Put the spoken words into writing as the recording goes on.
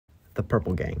The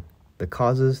Purple Gang. The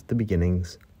causes, the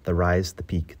beginnings, the rise, the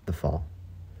peak, the fall.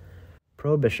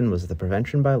 Prohibition was the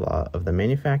prevention by law of the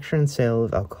manufacture and sale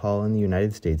of alcohol in the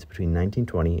United States between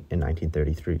 1920 and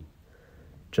 1933.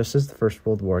 Just as the First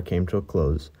World War came to a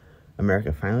close,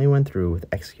 America finally went through with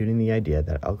executing the idea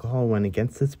that alcohol went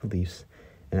against its beliefs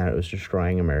and that it was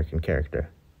destroying American character.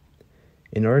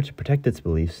 In order to protect its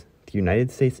beliefs, the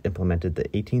United States implemented the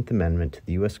 18th Amendment to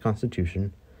the U.S.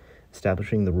 Constitution,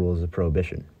 establishing the rules of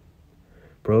Prohibition.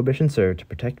 Prohibition served to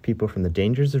protect people from the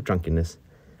dangers of drunkenness,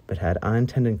 but had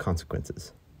unintended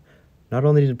consequences. Not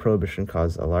only did Prohibition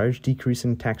cause a large decrease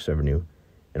in tax revenue,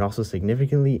 it also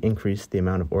significantly increased the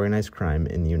amount of organized crime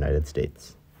in the United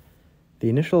States. The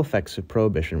initial effects of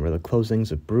Prohibition were the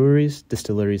closings of breweries,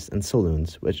 distilleries, and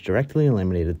saloons, which directly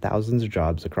eliminated thousands of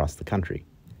jobs across the country.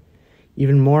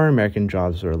 Even more American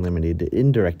jobs were eliminated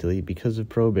indirectly because of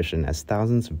Prohibition, as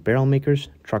thousands of barrel makers,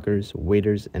 truckers,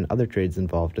 waiters, and other trades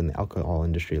involved in the alcohol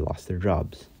industry lost their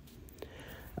jobs.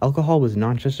 Alcohol was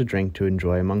not just a drink to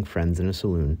enjoy among friends in a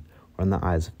saloon, or in the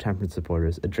eyes of temperance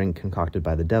supporters, a drink concocted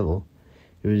by the devil.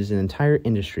 It was an entire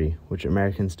industry which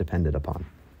Americans depended upon.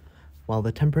 While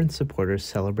the temperance supporters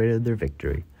celebrated their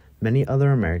victory, many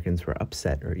other Americans were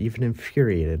upset or even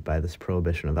infuriated by this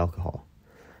prohibition of alcohol.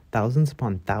 Thousands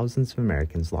upon thousands of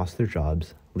Americans lost their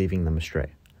jobs, leaving them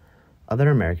astray. Other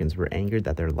Americans were angered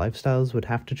that their lifestyles would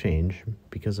have to change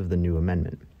because of the new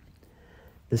amendment.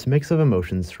 This mix of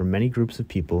emotions from many groups of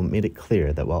people made it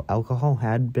clear that while alcohol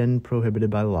had been prohibited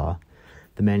by law,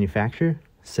 the manufacture,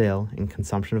 sale, and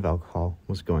consumption of alcohol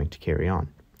was going to carry on.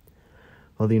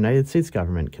 While the United States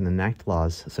government can enact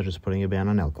laws such as putting a ban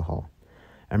on alcohol,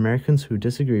 Americans who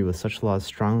disagree with such laws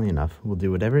strongly enough will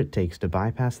do whatever it takes to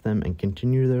bypass them and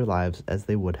continue their lives as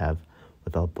they would have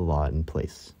without the law in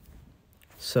place.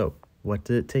 So, what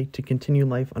did it take to continue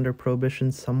life under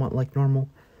Prohibition somewhat like normal?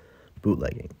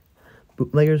 Bootlegging.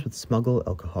 Bootleggers would smuggle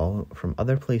alcohol from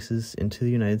other places into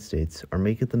the United States or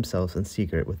make it themselves in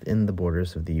secret within the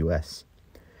borders of the U.S.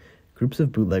 Groups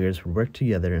of bootleggers would work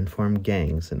together and form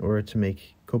gangs in order to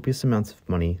make copious amounts of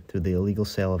money through the illegal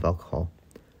sale of alcohol,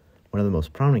 one of the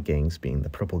most prominent gangs being the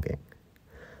Purple Gang.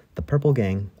 The Purple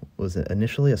Gang was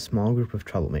initially a small group of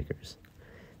troublemakers.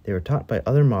 They were taught by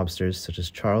other mobsters such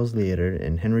as Charles Leader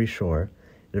and Henry Shore,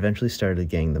 and eventually started a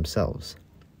gang themselves.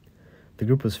 The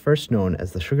group was first known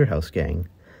as the Sugar House Gang,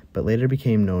 but later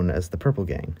became known as the Purple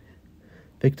Gang.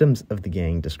 Victims of the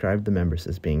gang described the members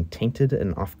as being tainted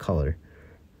and off-color,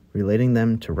 relating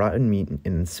them to rotten meat and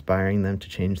inspiring them to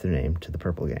change their name to the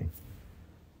Purple Gang.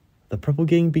 The Purple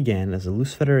Gang began as a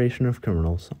loose federation of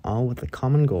criminals, all with the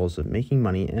common goals of making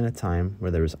money in a time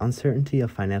where there was uncertainty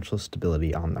of financial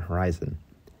stability on the horizon.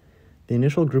 The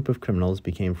initial group of criminals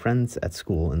became friends at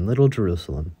school in Little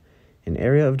Jerusalem, an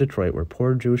area of Detroit where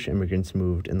poor Jewish immigrants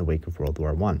moved in the wake of World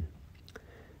War I.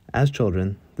 As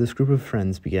children, this group of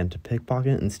friends began to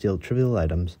pickpocket and steal trivial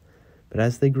items, but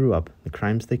as they grew up, the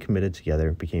crimes they committed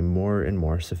together became more and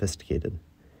more sophisticated.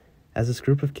 As this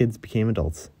group of kids became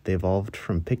adults, they evolved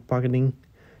from pickpocketing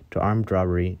to armed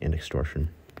robbery and extortion.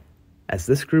 As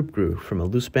this group grew from a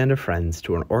loose band of friends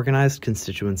to an organized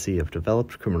constituency of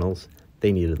developed criminals,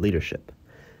 they needed leadership.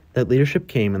 That leadership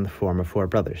came in the form of four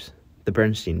brothers, the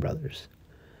Bernstein brothers.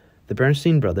 The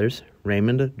Bernstein brothers,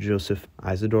 Raymond, Joseph,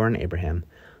 Isidore, and Abraham,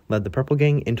 led the Purple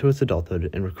Gang into its adulthood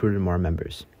and recruited more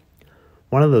members.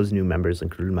 One of those new members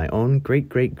included my own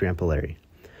great-great-grandpa Larry,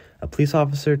 a police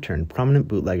officer turned prominent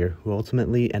bootlegger who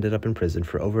ultimately ended up in prison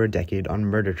for over a decade on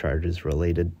murder charges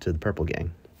related to the Purple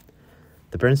Gang.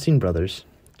 The Bernstein brothers,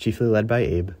 chiefly led by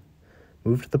Abe,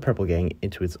 moved the Purple Gang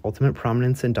into its ultimate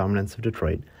prominence and dominance of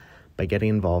Detroit by getting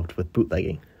involved with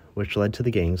bootlegging, which led to the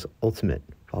gang's ultimate,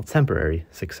 while temporary,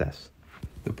 success.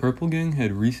 The Purple Gang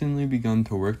had recently begun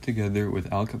to work together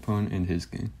with Al Capone and his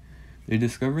gang. They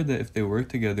discovered that if they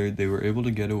worked together, they were able to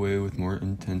get away with more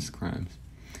intense crimes.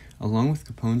 Along with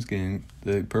Capone's gang,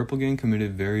 the Purple Gang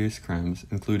committed various crimes,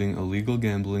 including illegal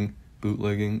gambling,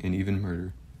 bootlegging, and even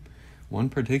murder. One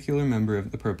particular member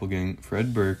of the Purple Gang,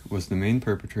 Fred Burke, was the main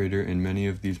perpetrator in many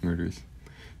of these murders.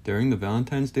 During the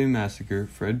Valentine's Day Massacre,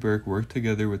 Fred Burke worked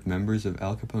together with members of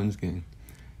Al Capone's gang.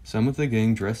 Some of the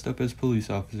gang dressed up as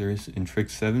police officers and tricked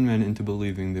 7 men into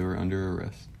believing they were under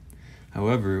arrest.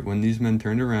 However, when these men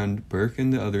turned around, Burke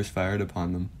and the others fired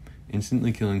upon them,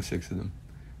 instantly killing 6 of them.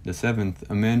 The 7th,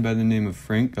 a man by the name of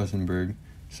Frank Gussenberg,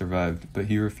 survived, but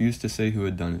he refused to say who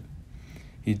had done it.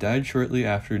 He died shortly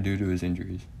after due to his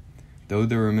injuries. Though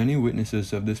there were many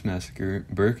witnesses of this massacre,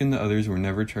 Burke and the others were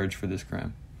never charged for this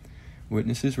crime.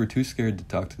 Witnesses were too scared to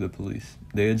talk to the police.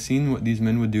 They had seen what these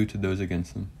men would do to those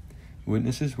against them.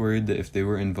 Witnesses worried that if they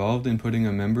were involved in putting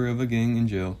a member of a gang in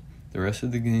jail, The rest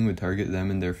of the gang would target them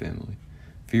and their family.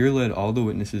 Fear led all the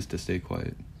witnesses to stay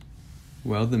quiet.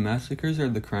 While the massacres are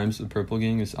the crimes the Purple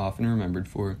Gang is often remembered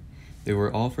for, they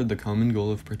were all for the common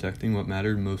goal of protecting what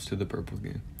mattered most to the Purple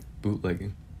Gang: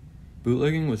 bootlegging.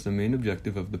 Bootlegging was the main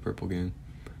objective of the Purple Gang.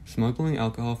 Smuggling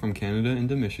alcohol from Canada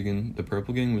into Michigan, the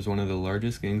Purple Gang was one of the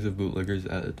largest gangs of bootleggers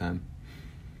at the time.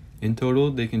 In total,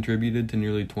 they contributed to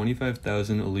nearly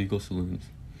 25,000 illegal saloons.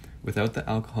 Without the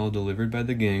alcohol delivered by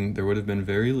the gang, there would have been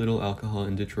very little alcohol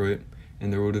in Detroit,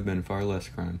 and there would have been far less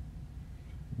crime.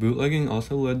 Bootlegging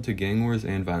also led to gang wars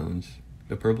and violence.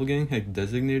 The Purple Gang had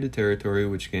designated territory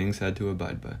which gangs had to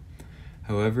abide by.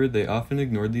 However, they often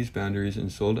ignored these boundaries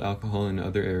and sold alcohol in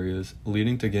other areas,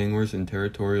 leading to gang wars and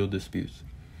territorial disputes.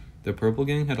 The Purple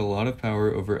Gang had a lot of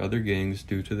power over other gangs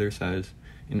due to their size,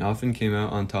 and often came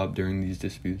out on top during these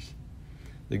disputes.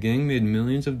 The gang made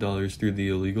millions of dollars through the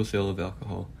illegal sale of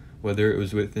alcohol, whether it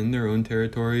was within their own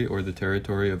territory or the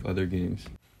territory of other gangs.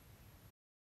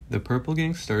 The Purple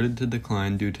Gang started to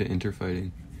decline due to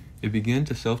interfighting. It began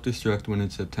to self-destruct when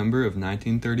in September of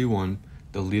 1931,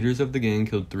 the leaders of the gang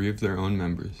killed 3 of their own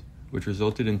members, which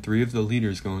resulted in 3 of the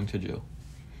leaders going to jail.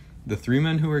 The 3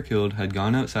 men who were killed had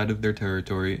gone outside of their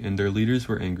territory, and their leaders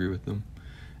were angry with them.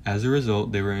 As a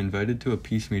result, they were invited to a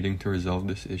peace meeting to resolve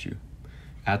this issue.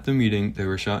 At the meeting, they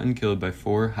were shot and killed by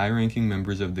 4 high-ranking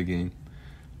members of the gang.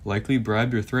 Likely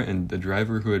bribed or threatened, the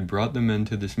driver who had brought the men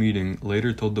to this meeting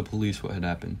later told the police what had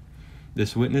happened.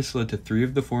 This witness led to 3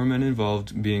 of the 4 men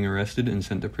involved being arrested and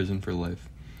sent to prison for life.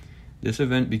 This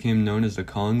event became known as the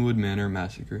Collingwood Manor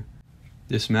Massacre.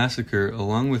 This massacre,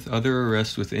 along with other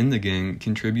arrests within the gang,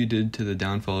 contributed to the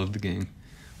downfall of the gang.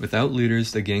 Without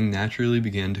leaders, the gang naturally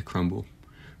began to crumble.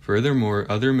 Furthermore,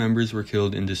 other members were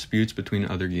killed in disputes between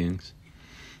other gangs.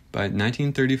 By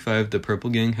 1935, the Purple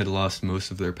Gang had lost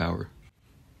most of their power.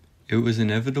 It was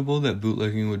inevitable that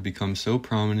bootlegging would become so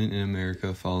prominent in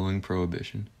America following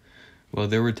Prohibition. While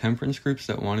there were temperance groups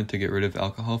that wanted to get rid of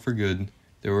alcohol for good,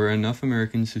 there were enough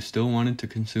Americans who still wanted to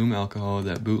consume alcohol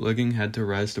that bootlegging had to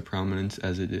rise to prominence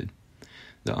as it did.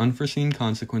 The unforeseen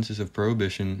consequences of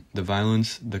Prohibition, the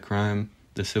violence, the crime,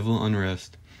 the civil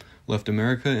unrest, left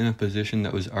America in a position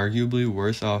that was arguably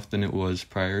worse off than it was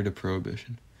prior to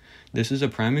Prohibition. This is a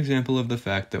prime example of the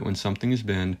fact that when something is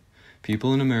banned,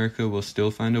 people in America will still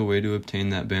find a way to obtain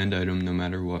that banned item no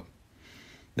matter what.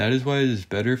 That is why it is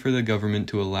better for the government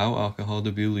to allow alcohol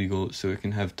to be legal so it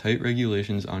can have tight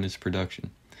regulations on its production,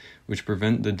 which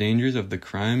prevent the dangers of the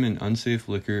crime and unsafe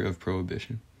liquor of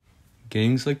Prohibition.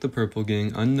 Gangs like the Purple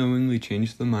Gang unknowingly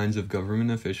changed the minds of government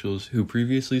officials who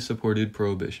previously supported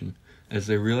Prohibition, as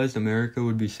they realized America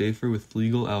would be safer with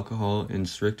legal alcohol and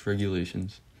strict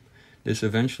regulations. This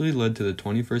eventually led to the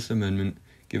 21st Amendment,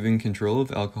 giving control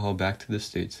of alcohol back to the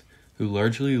states, who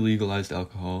largely legalized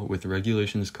alcohol, with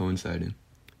regulations coinciding.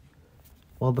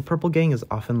 While the Purple Gang is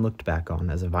often looked back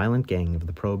on as a violent gang of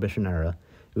the Prohibition era,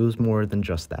 it was more than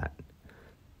just that.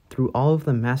 Through all of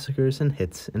the massacres and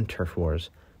hits and turf wars,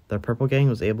 the Purple Gang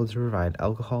was able to provide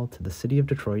alcohol to the city of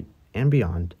Detroit and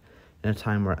beyond in a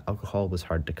time where alcohol was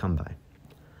hard to come by.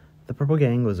 The Purple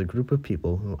Gang was a group of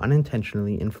people who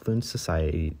unintentionally influenced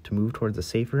society to move towards a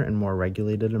safer and more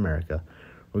regulated America,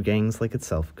 where gangs like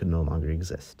itself could no longer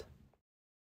exist.